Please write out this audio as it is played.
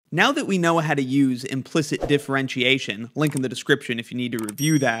Now that we know how to use implicit differentiation, link in the description if you need to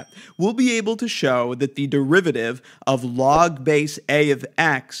review that, we'll be able to show that the derivative of log base a of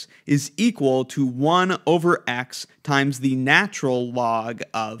x is equal to 1 over x times the natural log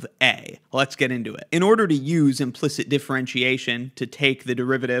of a. Let's get into it. In order to use implicit differentiation to take the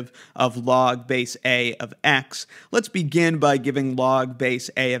derivative of log base a of x, let's begin by giving log base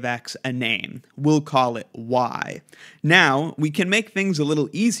a of x a name. We'll call it y. Now, we can make things a little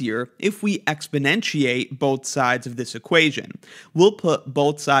easier if we exponentiate both sides of this equation. We'll put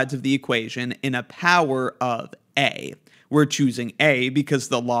both sides of the equation in a power of a. We're choosing a because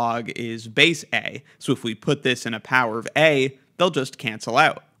the log is base a, so if we put this in a power of a, they'll just cancel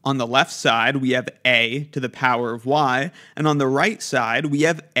out. On the left side, we have a to the power of y, and on the right side, we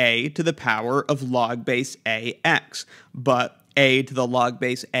have a to the power of log base ax. But a to the log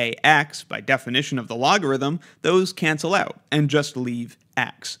base ax, by definition of the logarithm, those cancel out and just leave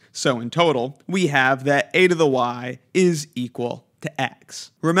x. So in total, we have that a to the y is equal to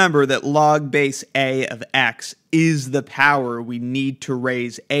x. Remember that log base a of x is the power we need to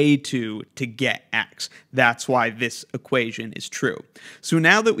raise a to get x. That's why this equation is true. So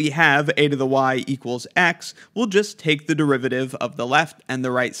now that we have a to the y equals x, we'll just take the derivative of the left and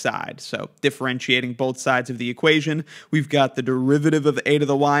the right side. So differentiating both sides of the equation, we've got the derivative of a to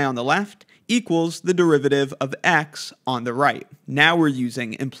the y on the left equals the derivative of x on the right. Now we're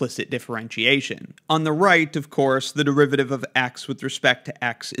using implicit differentiation. On the right, of course, the derivative of x with respect to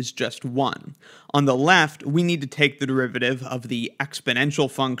x is just 1. On the left, we need to take the derivative of the exponential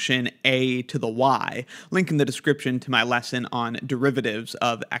function a to the y. Link in the description to my lesson on derivatives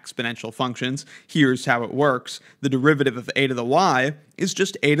of exponential functions. Here's how it works. The derivative of a to the y is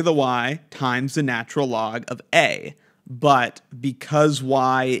just a to the y times the natural log of a. But because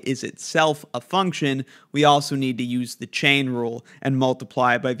y is itself a function, we also need to use the chain rule and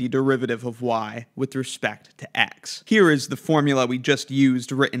multiply by the derivative of y with respect to x. Here is the formula we just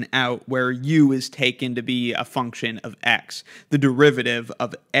used written out where u is taken to be a function of x. The derivative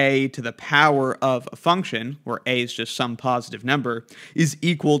of a to the power of a function, where a is just some positive number, is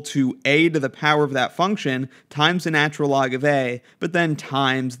equal to a to the power of that function times the natural log of a, but then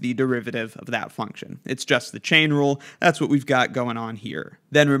times the derivative of that function. It's just the chain rule. That's what we've got going on here.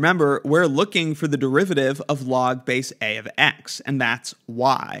 Then remember, we're looking for the derivative of log base a of x, and that's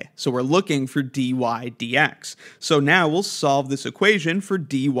y. So we're looking for dy dx. So now we'll solve this equation for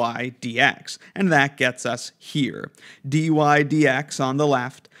dy dx, and that gets us here. Dy dx on the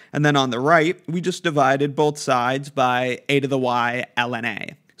left, and then on the right, we just divided both sides by a to the y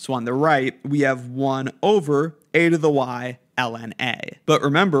ln. So on the right, we have 1 over a to the y ln a. But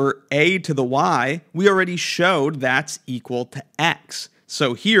remember, a to the y, we already showed that's equal to x.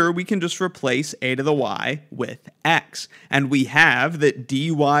 So here we can just replace a to the y with x. And we have that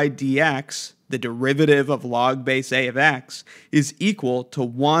dy dx, the derivative of log base a of x, is equal to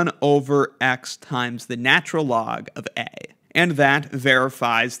 1 over x times the natural log of a. And that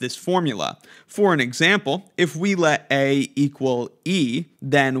verifies this formula. For an example, if we let a equal e,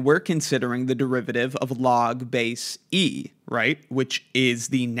 then we're considering the derivative of log base e, right? Which is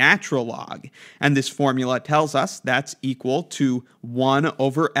the natural log. And this formula tells us that's equal to 1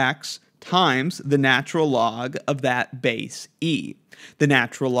 over x times the natural log of that base e. The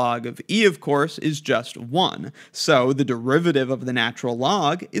natural log of e, of course, is just 1. So the derivative of the natural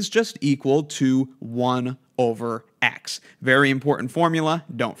log is just equal to 1 over x. Very important formula,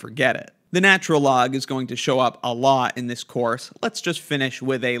 don't forget it. The natural log is going to show up a lot in this course. Let's just finish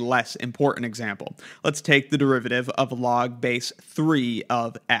with a less important example. Let's take the derivative of log base 3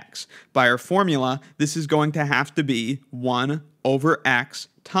 of x. By our formula, this is going to have to be 1 over x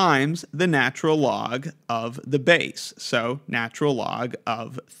times the natural log of the base. So natural log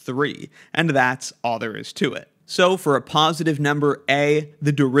of 3. And that's all there is to it. So for a positive number a,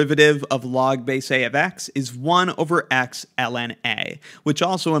 the derivative of log base a of x is 1 over x ln a, which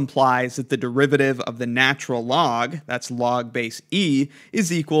also implies that the derivative of the natural log, that's log base e, is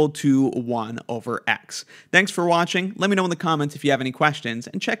equal to 1 over x. Thanks for watching. Let me know in the comments if you have any questions,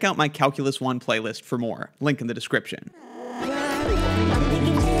 and check out my Calculus 1 playlist for more. Link in the description.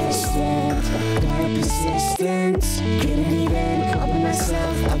 Persistence, couldn't even open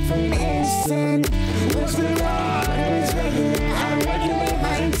myself up for an instant. What's the law? It's regular. I regulate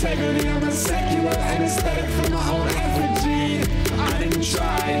my integrity. I'm a secular anesthetic from my own effigy. I didn't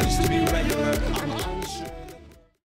try just to be regular.